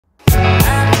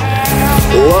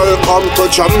Welcome to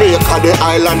Jamaica, the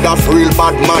island of real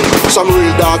bad man. Some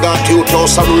real dog attitude,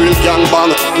 some real gang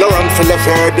bang. No run for the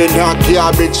fair, they not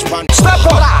garbage pan. Step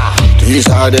up! These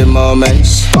are the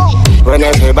moments when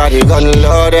everybody gun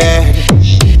loaded.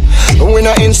 We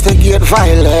not instigate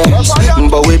violence,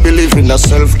 but we believe in the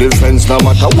self-defense no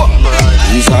matter what.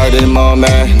 These are the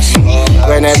moments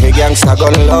when every gangster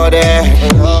gun loaded.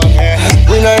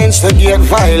 We not instigate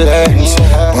violence.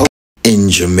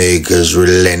 In Jamaica's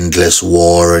relentless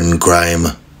war and crime,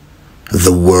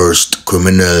 the worst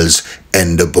criminals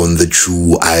end up on the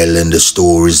True Island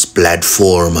Stories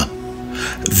platform.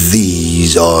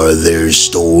 These are their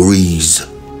stories.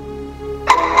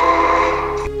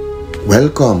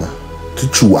 Welcome to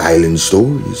True Island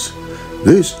Stories.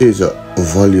 This is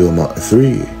volume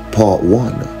 3, part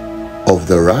 1 of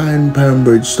the Ryan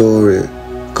Pembridge story.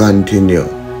 Continue.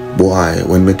 Boy,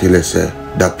 when me tell you say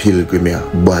that pilgrim here,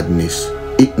 badness,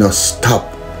 it no stop.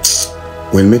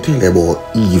 When me tell you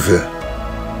about evil,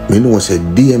 me know say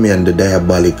Damien the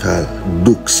diabolical,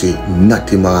 Duxie,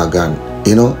 Natty Morgan,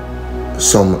 you know,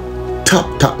 some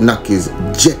top knockies,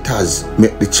 jetters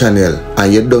make the channel,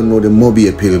 and you don't know the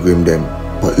Mobile Pilgrim them,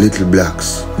 but little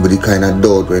blacks. But the kind of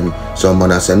doubt when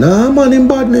someone say, nah man, in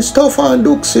badness tough and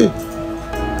Duxie.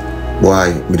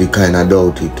 Why, me the kind of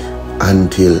doubt it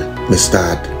until me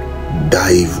start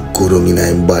dive good on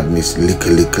in badness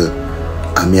little.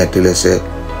 And me I tell you say,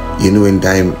 you know in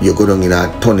time you go down in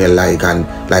a tunnel like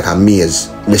a maze.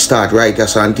 Me start right here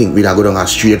so and think we go down a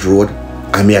straight road.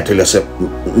 And me I tell you say,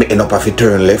 me end up have to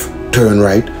turn left, turn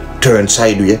right, turn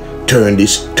sideways, turn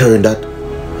this, turn that.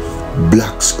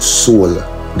 Black's soul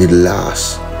did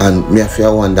last. And me I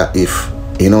feel wonder if,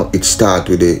 you know, it start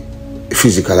with the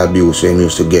physical abuse when he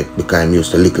used to get because he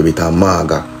used to lick a bit of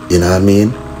maga. You know what I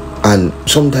mean? And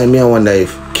sometimes I wonder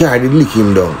if car did lick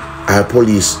him down, or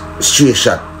police straight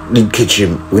shot did catch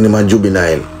him when he was a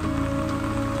juvenile.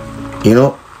 You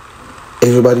know,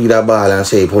 everybody that ball and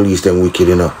say police them wicked,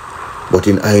 you know. But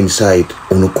in hindsight,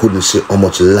 one couldn't see how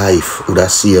much life would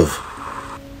have saved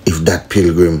if that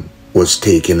pilgrim was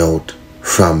taken out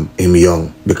from him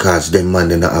young, because them man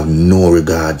did not have no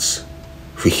regards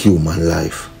for human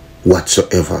life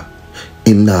whatsoever.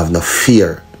 Him not have no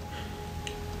fear.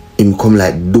 Him come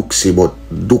like Duxie, but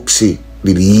Duxie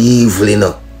did evil, you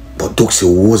know. But Duxie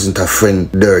wasn't a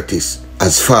friend Dirties.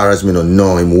 As far as me don't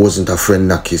know, him wasn't a friend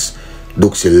Nakis.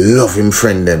 Duxie love him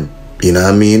friend them. You know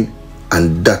what I mean?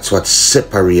 And that's what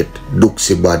separate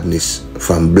Duxie badness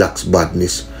from Black's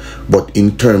badness. But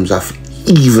in terms of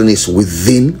evilness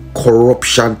within,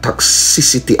 corruption,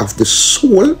 toxicity of the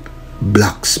soul,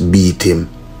 Blacks beat him.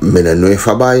 I don't know if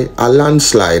I buy a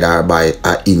landslide or by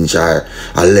an inch or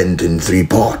a length in 3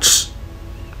 parts.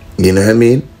 You know what I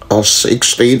mean? A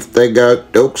 16th figure,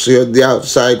 Duxie on the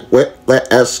outside with the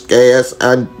SKS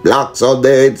and Blacks on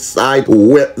the inside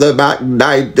with the Mac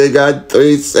 90 and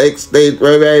 316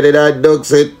 remaining, and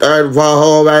Duxie turned for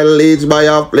home and leads by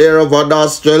a flare of a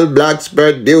nostril. Blacks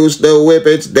produced the whip,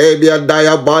 it's Damien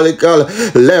Diabolical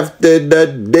left in the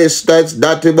distance.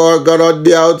 Natty Morgan on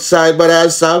the outside, but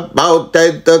has some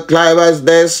mountain to climb as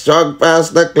they strung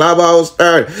past the clubhouse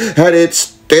turn, and it's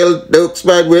still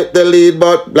Duxman with the lead,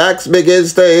 but Blacks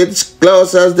begins to inch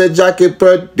close as the jockey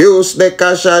produced the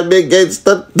caution begins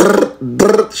to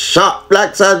shot.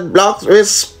 Blacks and Blocks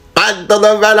respond to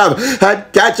the venom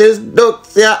and catches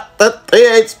Duxie at the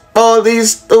 3/8 pole.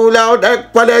 These two loud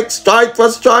connect strike for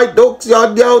strike. Duxie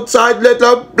on the outside,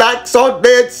 little Blacks on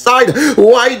the inside.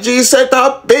 YG set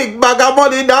up big bag of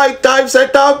money, nighttime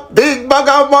set up big bag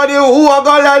of money. Who are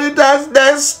gonna let it as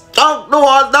this? Chunk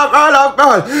towards the front of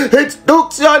girl. It's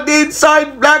Duxie on the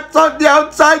inside, Blacks on the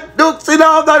outside. Duxie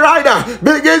now the rider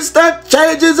begins to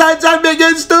change his hands and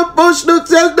begins to push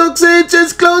Duxie as Duxie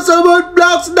inches closer, but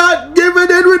Blacks not giving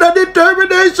in with a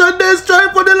determination. They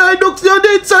strive for the line. Duxie on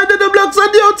the inside and the Blacks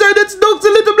on the outside. It's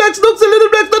Duxie, little Blacks, Duxie, little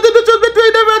Blacks, nothing to choose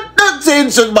between them, and Duxie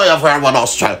inches by a fair one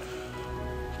nostril.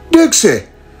 Duxie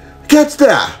gets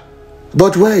there,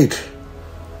 but wait,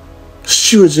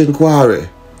 Stewart's inquiry.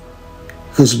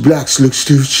 Because Blacks look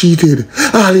still cheated.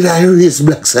 All in Irish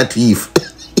Blacks are thief.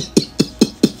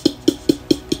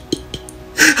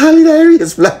 All in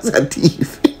Irish Blacks are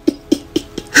thief.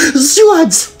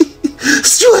 Stewards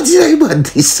in I bad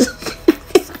this.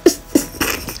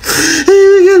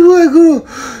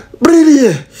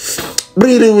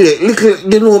 Breathe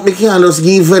little, you know, me can't just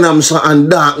give venom so and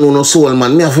dark no soul,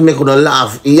 man. Me have to make you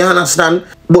laugh. You understand?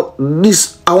 But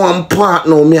this, I want part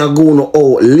now, me a go no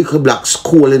little Black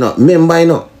school, you know. Remember, you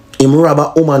know, him rob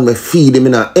a woman, me feed him, you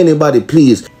know. Anybody,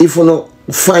 please. If you no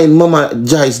find Mama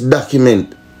Jai's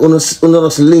document, you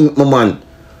just link my man.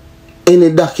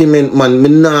 Any document, man, me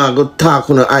nah go talk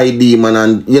on the ID, man,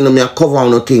 and you know me a cover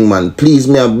on the thing, man. Please,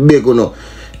 me a beg on no.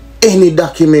 Any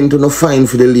document on the fine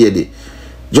for the lady.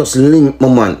 Just link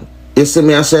my man. You see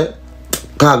me I say?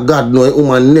 Cause God know a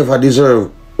woman never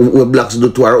deserve what blacks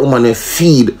do to her. A woman a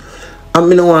feed. And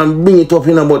me no want to bring it up,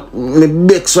 you know, but me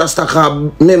beg Rasta,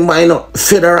 cause remember, you know,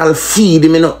 federal feed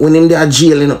him, you know, when him there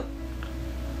jail, you know.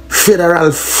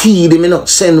 Federal feed him, you know,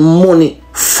 send money,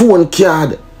 phone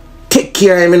card, take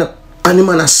care of him, you know. And the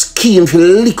man a scheme for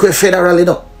liquid federal, you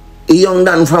know. A young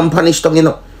Dan from Panishton, you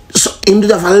know. So him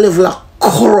did have a level of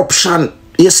corruption.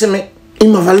 You see me?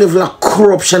 Him have a level of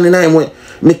corruption in him where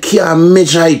me can't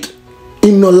measure it.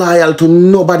 Him no loyal to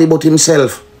nobody but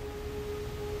himself.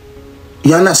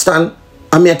 You understand?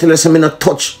 And me I tell you say me not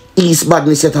touch East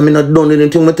badness yet, and me not done with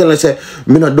anything. Me tell you say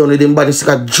me not done with him badness,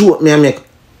 like a joke me I make.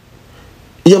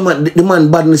 Yeah man, the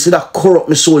man badness that corrupt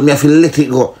me soul, me have to let it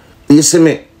go. You see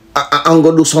me? I'm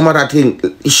gonna do some other thing.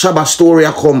 Shabba story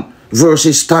I come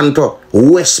versus Tanto,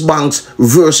 West Banks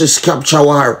versus Capture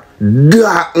War,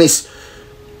 darkness.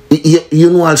 You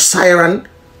know all Siren,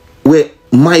 where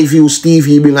my view Steve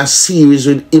he bring a series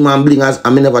with him and Blingers,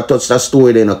 and me never touch that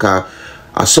story then, okay?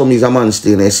 Some is a man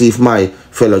still, and see if my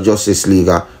fellow Justice League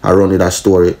are running that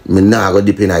story. Me nah go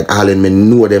deep in it, all in me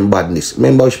know them badness.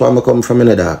 Remember which part I come from,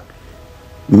 you know?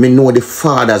 Me know the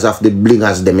fathers of the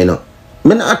Blingers them, you know.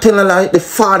 Me not tell a lie, the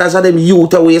fathers of them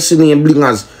youth away singing in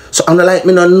Blingers. So I'm not like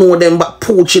me not know them, but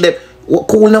poach them. What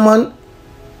cool no man?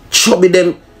 Chubby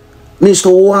them. Needs to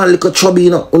one little chubby, you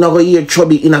know. You not go hear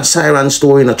chubby in a Siren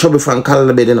story, you know. Chubby from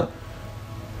Calabed, you know.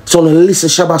 So no listen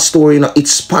Shabba story, you know.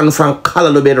 It's span from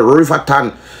Calabed,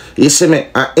 Riverton. You see me?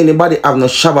 Anybody have no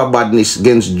Shabba badness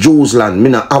against Jews land? Me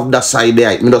not have that side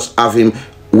there. Me just have him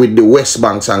with the West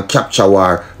Banks and Capture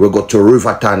War. We go to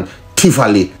Riverton,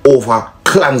 Tivoli, over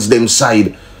clans them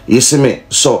side. You see me?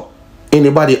 So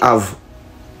anybody have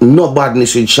no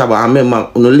badness with Shabba? I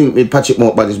remember no link me patch it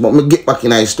more badness, but me get back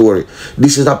in our story.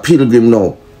 This is a pilgrim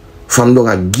now. From down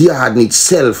a garden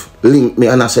itself link me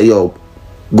and I say, yo,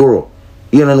 grow.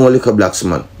 You don't know little blacks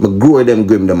man. Me grow them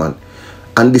grim the man.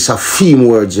 And this a theme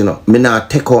words, you know. Me not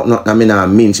take out nothing, me not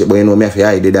mean it, but you know me have to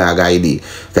hide the dog ID.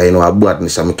 Cause you know a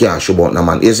badness and me can't show about no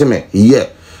man. You see me? Yeah.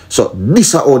 So this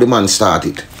is how the man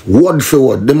started. Word for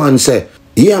word. The man say,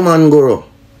 yeah man Guru.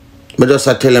 Me just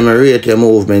tell him I rate your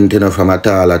movement, you know, from a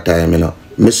taller time, you know.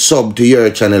 Me sub to your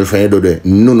channel for you do the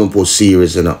Nunupo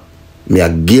series, you know. Me a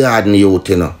garden youth,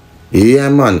 you know. Yeah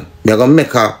man. Me gonna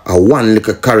make a one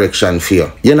little correction for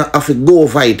you. You know, have to go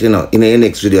fight, you know, in the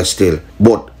next video still.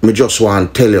 But me just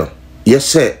want to tell you. You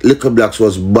say Little Blacks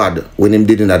was bad when him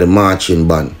did in the marching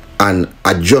band. And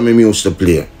a drum him used to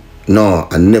play. No,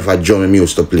 I never drum him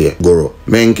used to play, Guru.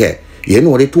 Menke, you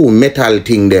know the two metal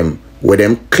thing them, where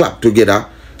them clap together,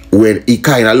 where it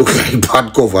kinda look like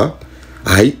bad cover.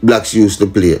 Blacks used to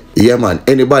play. Yeah man,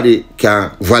 anybody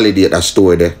can validate that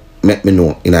story there. Let me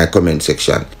know in our comment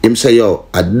section. Him say, yo,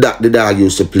 that the dog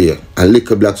used to play. And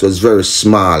Little Blacks was very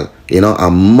small, you know,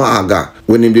 and maga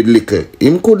when him did little.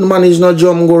 Him couldn't manage no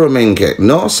drum Guru menke.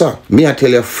 No, sir. Me I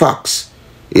tell you facts.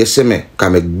 You see me?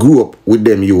 Because I grew up with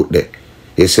them youth there.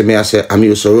 You see me? I say, I'm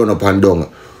used to run up and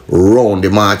down, round the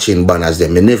marching banners there.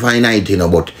 Me never in it, you know,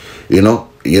 but, you know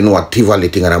a Tivoli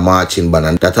thing and a marching band.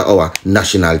 And that's our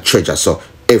national treasure. So,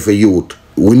 every youth,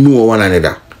 we know one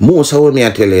another. Most of what me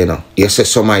I tell you, know, you say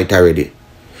some might already.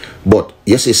 But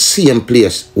you see same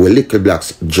place where Little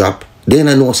Blacks drop. Then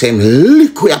I know same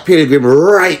liquid pilgrim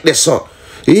right there, so.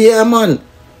 Yeah, man.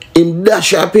 Him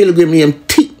dash a pilgrim, him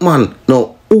thick man.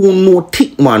 Now, who know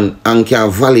thick man and can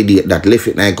validate that, left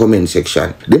it in the comment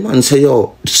section. The man say,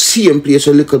 yo, same place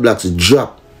where Little Blacks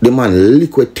drop. The man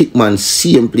liquid thick man,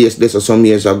 same place there some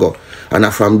years ago. And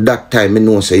from that time, I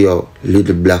know say, yo,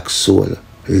 Little Black soul.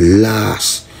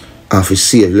 Last. And if you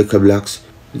save Little Blacks,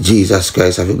 Jesus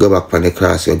Christ, if you go back on the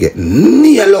cross, you get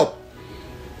nailed up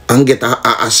and get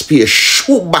a spear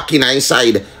shoot back in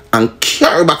inside and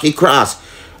carry back the cross.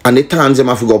 And the turns them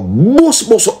have to go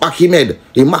bust up back in head.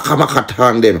 He maka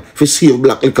turn them if you save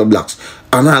Little Blacks.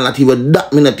 And all that even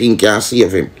that me not think can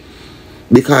save him.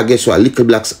 Because guess what? Little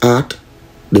Blacks heart,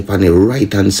 they on the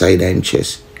right hand side of his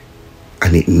chest.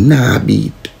 And it nah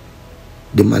beat.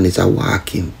 The man is a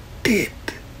walking dead.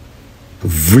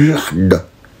 Vlad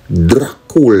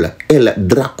Dracula,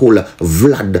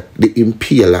 Vlad the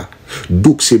Impaler,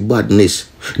 Duxie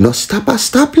badness. No stop a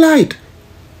stoplight.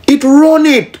 It run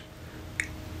it.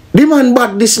 The man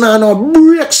bad this now no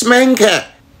breaks menke.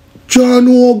 John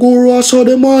Ogura so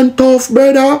the man tough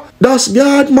brother. That's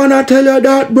God man I tell you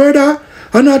that brother.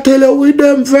 And I tell you with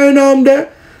them venom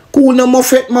there. Cool no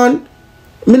muffet man.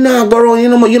 Me nah go around you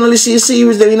know listen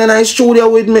series there in a nice studio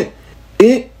with me.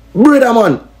 Eh? Brother,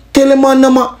 man. Tell him, man,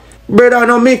 no, man. Brother,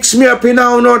 no mix me up in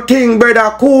no thing,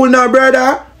 brother. Cool now,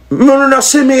 brother. Me no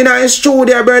see me in the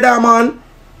studio, brother, man.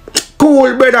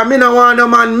 Cool, brother. Me no want no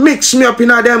man mix me up in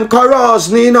them chorus,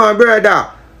 you know,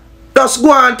 brother. Just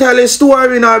go and tell a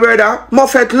story, you know, brother.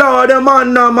 Muffet Lord,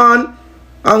 man, no, man.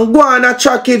 And go and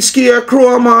check it,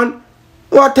 scarecrow, man.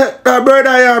 What the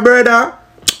brother, yeah, brother?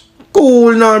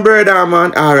 Cool now, brother,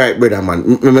 man. Alright, brother,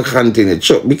 man. Me continue.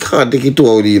 Chuck, we can't take it too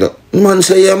out either. Man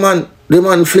say, yeah, man. The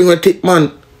man fling a tick,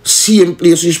 man. Same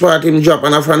place which part him drop.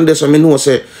 And from this, I know,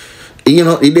 say, you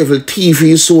know, the devil thief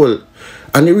his soul.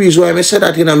 And the reason why I say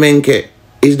that in a menke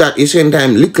is that the same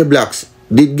time, little blacks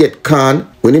did get can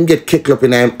when him get kicked up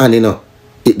in him and, you know,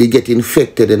 it did get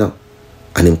infected, you know.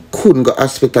 And him couldn't go to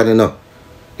hospital, you know.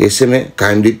 You see me?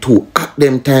 Because him did too at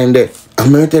them time there.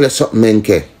 I'm going to tell you something,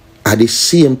 menke. Are the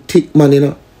same thick man, you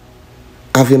know.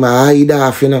 Have him a hide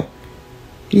off, you know.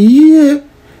 Yeah.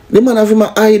 The man have him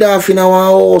a hide off in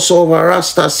our house over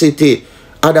Rasta City.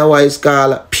 Otherwise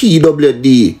called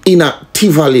PWD in a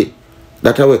Tivoli.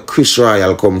 That's where Chris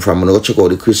Royal come from. Now check out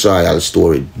the Chris Royal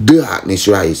story. Darkness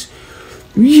rise.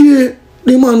 Yeah.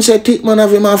 The man said thick man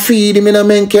have him a feed him in a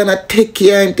man can take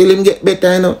care until him get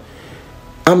better, you know.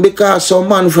 And because some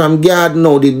man from Gard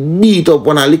now did beat up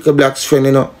one of little black's friend,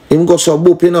 you know. Him go so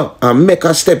boop, you know, and make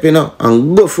a step, you know,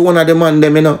 and go for one of the man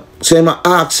them, you know. So him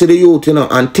ask the youth, you know,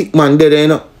 and thick man dead, you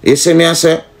know. You see me I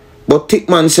say? But thick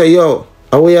man say, yo,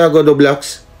 how you go the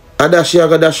blacks? I dash you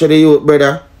go dash the youth,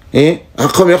 brother. Eh? I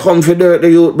come for the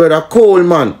youth, brother. Cold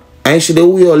man. And you see the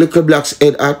way your little blacks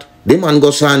head at. The man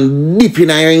goes and dip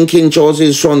in a ring king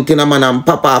trousers front in a man and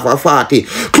pop off a 40.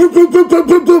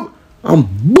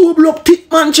 And bubble up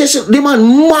thick man chest. The man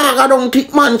maga down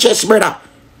thick man chest, brother.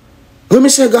 When me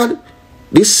say God,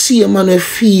 the same man will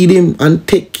feed him and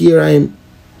take care of him.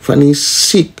 When he's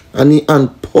sick and he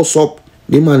and puss up,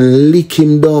 the man lick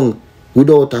him down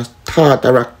without a thought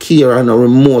or a care and a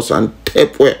remorse and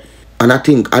tape way. And I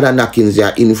think other knockings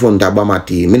are in front of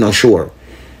Bamati. Me not sure.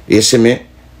 You see me?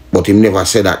 But him never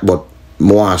said that. But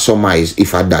more surmise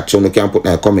if I that. So you can put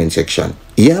in the comment section.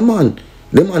 Yeah, man.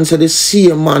 The man said the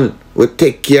same man will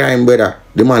take care of him, brother.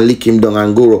 The man lick him down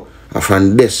and go. And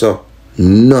from there, so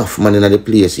enough man in the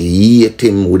place. He hate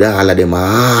him with all of them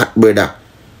heart, brother.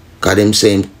 Because them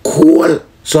say him cool.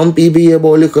 Some people hear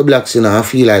about little blacks, you know, I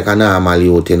feel like a normal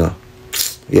youth, you know.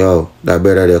 Yo, that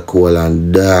brother they cool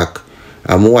and dark.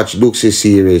 I'm watch Duxie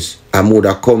series. I'm would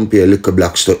compare little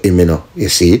blacks to him, you know. You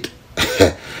see it?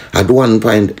 At one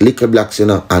point, little blacks, you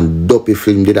know, and dopey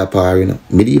film did a par, you know.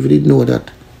 Me even didn't know that.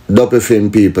 Dopey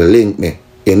film people link me.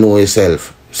 You know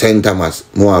yourself. St. Thomas,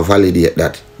 more validate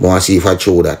that. More see if I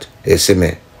show that. You see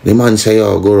me? The man say,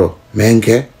 yo, Guru,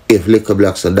 menke, if little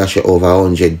blacks dash over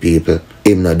 100 people,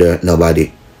 him no dirt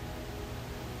nobody.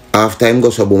 After him go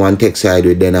so boom and take side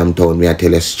with Denham Town, me I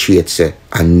tell you straight say,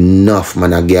 enough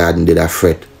man a garden did a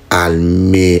fret. All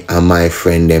me and my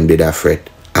friend them did a fret.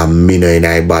 And me no in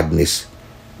a badness.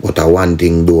 But a one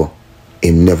thing though,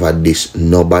 him never diss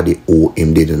nobody who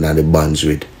him did in the bands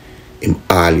with. Him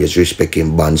always respect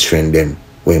him band's friend them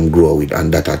when him grow with,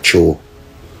 and that a true.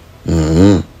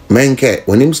 Menke,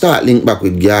 when him start link back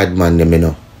with guard man them, you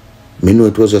know, me know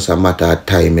it was just a matter of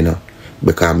time, you know,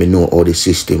 because me know how the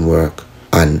system work.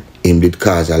 And him did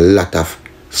cause a lot of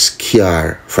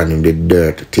scare from him, the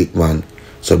dirt, thick man.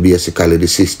 So basically the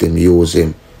system use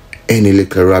him. Any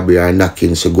little robbery or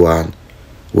knocking to go on,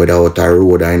 whether out a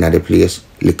road or in the place,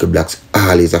 little blacks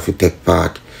always have to take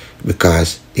part,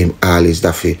 because him always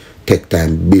have to take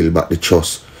time build back the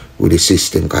trust with the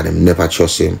system, because them never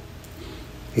trust him.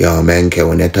 Yo, man,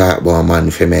 when you talk about a man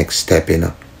for make step, you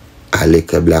know, a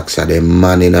little blacks are the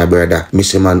man in a brother. Me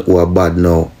see man who are bad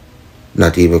now.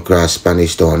 Not even cross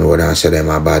Spanish Town road and say them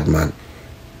a bad man.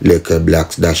 Little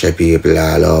blacks dash people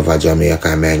all over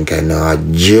Jamaica, man,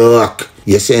 no joke.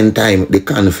 You same time the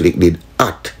conflict did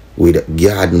hot with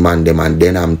garden man them and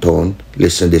Denham Town.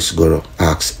 Listen this girl.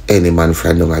 Ask any man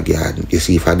friend on a garden. You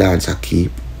see if a dancer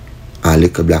keep and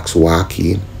little blacks walk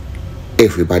in,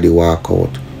 everybody walk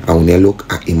out. And when you look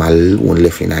at him alone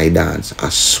left in a dance, I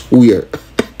swear.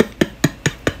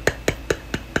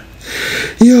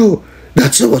 Yo,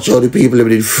 that's how much all the people have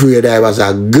been afraid I was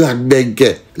a god beg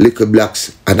little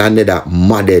blacks and another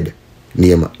madded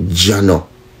named Jano.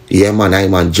 Yeah man, I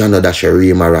man Jano dash a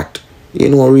Remarat. You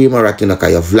know Remarat, you know,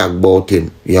 cause you vlog about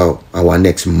him. Yo, our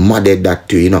next madded that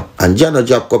too, you know. And Jano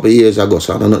dropped a couple of years ago,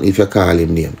 so I don't know if you call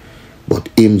him name. But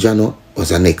him Jano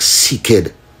was an ex-sick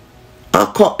head.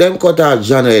 I cut out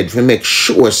Jano head to make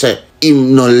sure say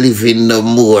him no living no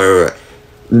more.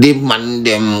 The man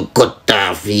them cut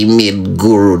off, he made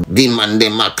guru. The man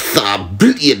them a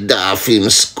blade off him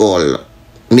skull.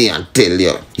 Me and tell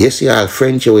you. You see all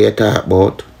French way you talk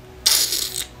about?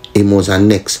 He was a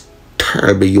next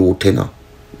terrible youth, you know.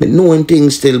 I know him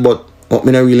things still, but I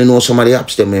don't really know some of the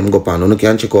apps them go on. You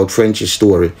can check out French's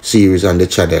story series on the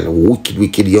channel.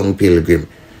 Wicked young pilgrim.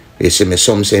 You see me,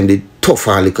 some say the tough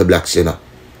and little blacks, you know.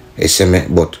 You see me,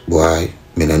 but boy,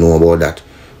 me don't know about that.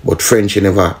 But French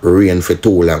never reign for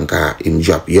too long because him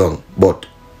drop young. But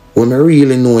when I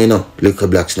really know, you know, little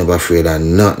blacks never afraid of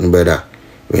nothing better.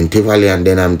 When Tivoli and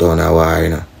then I'm done a war, you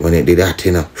know. When it did that,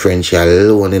 you know, French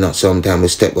alone, you know, sometimes we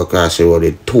step across the road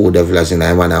with 2 devils in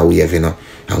a man a wave, you know,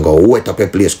 and go wet up a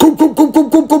place. Come.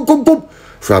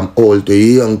 From old to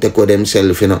young, take with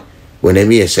themselves, you know. When them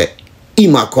here say,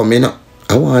 Ima come, you know.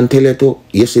 I want to tell you too,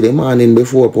 yesterday morning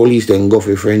before police then go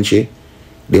for Frenchy,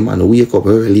 the man wake up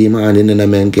early morning and the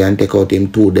man can take out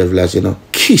him 2 devils, you know.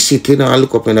 Kiss it, you know, and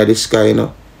look up into the sky, you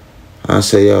know. And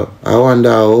say, yo, I wonder,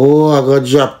 I got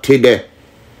dropped today.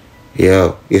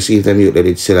 Yo, you see them youth that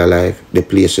it's still alive, the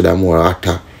place with them more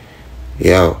hotter.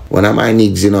 Yo, one of my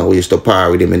niggas, you know, we used to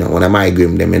par with them, you know. One of my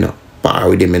grim them, you know, par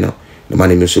with them, you know. The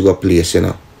man used to go place, you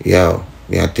know. Yo,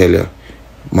 me I tell you,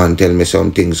 man tell me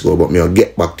some things go, but me I'll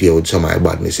get back to you with some of my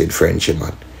badness in French,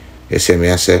 man. You see me,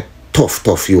 I say,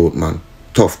 tough youth, man.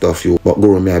 Tough youth. But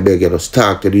go me, I beg you, just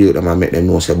talk to the youth and make them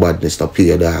know say badness not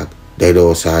pay, dog. They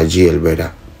don't say jail,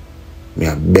 brother. Me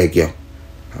I beg you.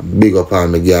 And big up all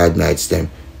my guard nights them.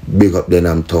 Big up them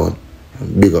I'm town.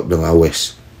 And big up them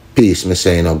west. Peace, me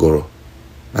saying a guru.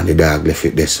 And the dog left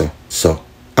it there, so.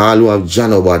 All who have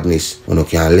Jano badness, you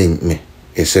can link me.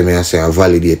 You see me, I say I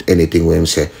validate anything when him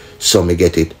say. Some me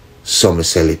get it, some me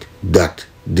sell it.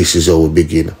 This is how we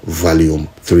begin volume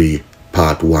 3,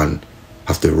 part 1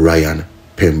 of the Ryan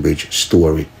Pembridge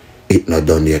story. It not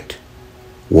done yet.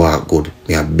 Walk good.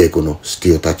 Me I beg you no,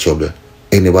 stay out of trouble.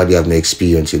 Anybody have no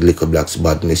experience with Little Black's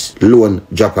badness? Loan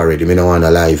drop already. Me no want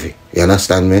to live. You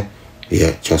understand me?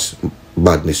 Yeah, just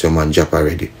badness your man drop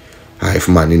already. If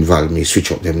man involve me,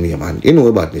 switch up them name, man. You know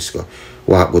where badness go.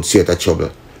 Walk good, stay out of trouble.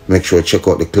 Make sure check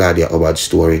out the Claudia Hubbard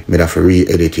story. Me have to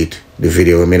re-edit it. The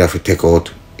video me have to take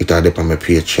out. It all on my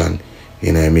Patreon.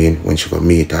 You know what I mean? When she go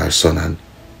meet her son and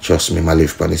trust me, I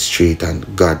live on the street and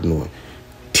God know.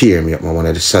 Tear me up, man. One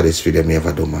of the saddest video me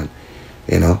ever do, man.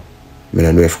 You know? I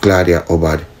don't know if Claudia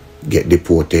Hubbard get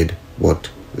deported, but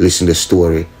listen to the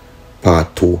story,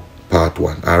 part 2, part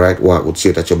 1. Alright, what would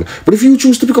say that trouble. But if you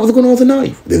choose to pick up the gun or the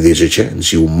knife, then there's a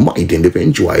chance you might end up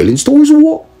in your island stories or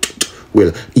what?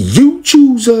 Well, you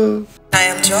choose I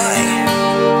am Joy.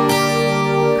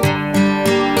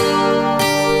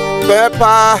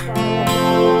 Pepper,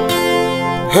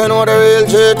 you know the real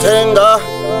J-thing,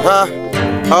 huh?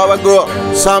 How we grow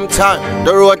up, sometime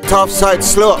the road tough side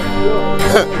slow.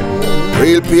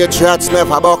 Real patriots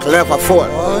never buck, never fall.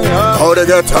 How they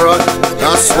get to run,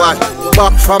 that's why.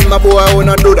 Back from the boy who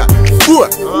not do that. Boy,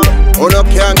 who no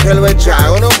can't kill with joy,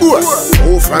 who no boy.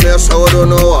 Who from your soul don't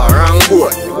know a wrong boy.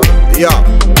 Yo,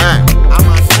 I'm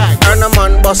a tag. And a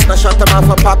man bust a shot him off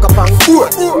a pack up and boy.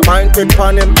 Pointed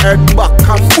on him head back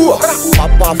and boy.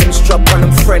 Pop off him strap on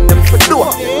him friend him for door.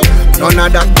 None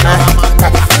of that,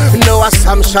 no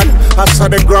assumption, I saw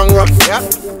the ground rock, yeah.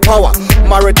 Power,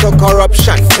 married to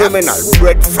corruption, criminal,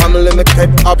 bred from limited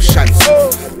options.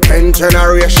 10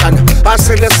 generation, I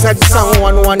see the said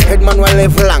someone one head man will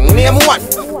live long. Name one,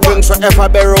 things forever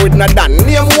bury with not done.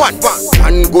 Name one,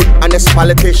 and good honest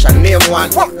politician. Name one,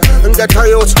 and get a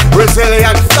youth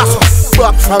resilient.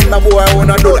 Back from the boy who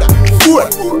no do that. Boy,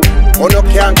 who no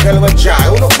can't kill with joy.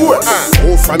 Who no boy,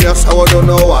 who from your soul don't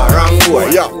know a wrong boy.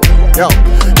 Yo,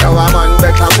 a man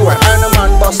better boy. And a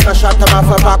man bust a shot him off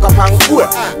a back up and boy.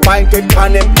 Pointed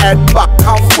on him head back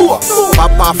and boy.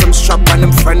 Pop off him strap on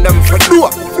him friend him for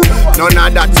door. None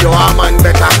of that, yo, a man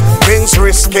better. Things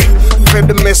risky, fit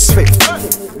the misfit.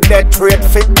 Death rate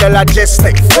fit the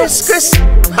logistic. Chris,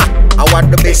 I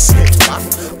want the biscuit.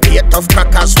 Eight of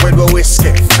crackers with the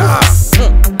whiskey.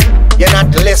 You're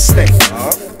not listening.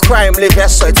 Crime live here,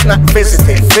 so it's not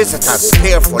visiting. Visitors,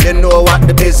 careful, you know what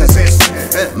the business is.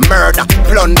 Murder,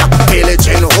 plunder,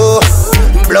 pillaging,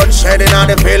 bloodshed in all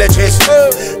the villages.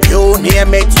 You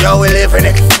name it, yo, we live in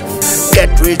it.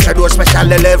 Get rich, I do special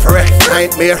delivery.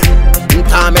 Nightmare,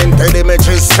 tormented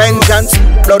images. Vengeance,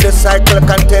 bloody cycle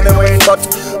continuing. But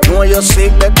know you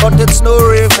seek that, but it's no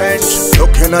revenge.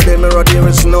 Looking at the mirror, there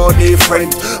is no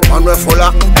different. Man, we're full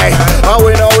of, hey, and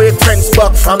we know we trends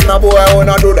back from the boy who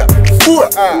no do that.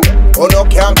 Who no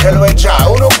can't kill with joy,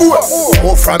 who no boy.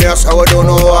 Who from your soul don't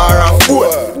know around boy.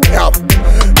 Yo,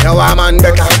 a man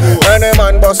better. Any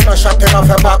man bust no shot him off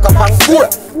a back up and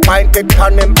boy. Point it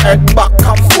on him head back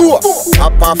and forth.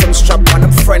 Pop off him strap on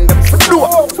him friend him for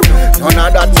door. None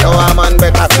of that yo a man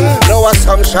better. No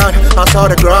assumption, I saw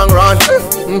the ground run.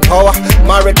 Power,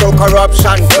 married to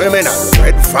corruption. Criminal,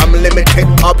 red from limited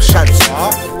options.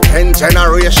 10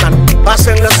 generation, I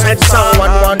sing the said song.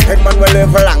 One wanted man will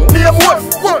live long. Name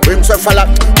one, brings a fella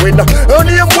with no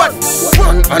name one.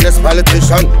 One honest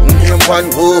politician, name one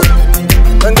good.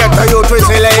 And get a youth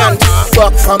resilient.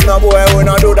 Back from the boy, we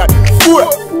not do that.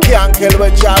 Can't kill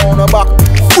with your own back.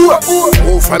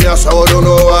 Move from your soul, don't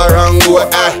know where wrong go.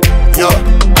 Yo,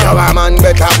 a man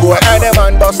better go. Any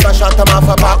man bust a shot him off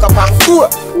a pack up and go.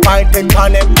 Point it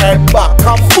on him head back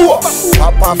and forth.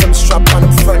 Pop off him strap on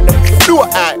him friend him do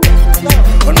it.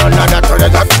 None of that or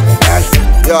that.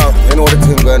 Yo, you know the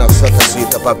thing going on, set a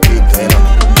seat up a beat, you know.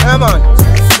 Hey man,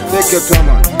 take it to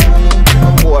man.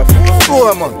 Boy,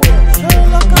 man.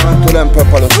 Man to them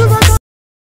pepper.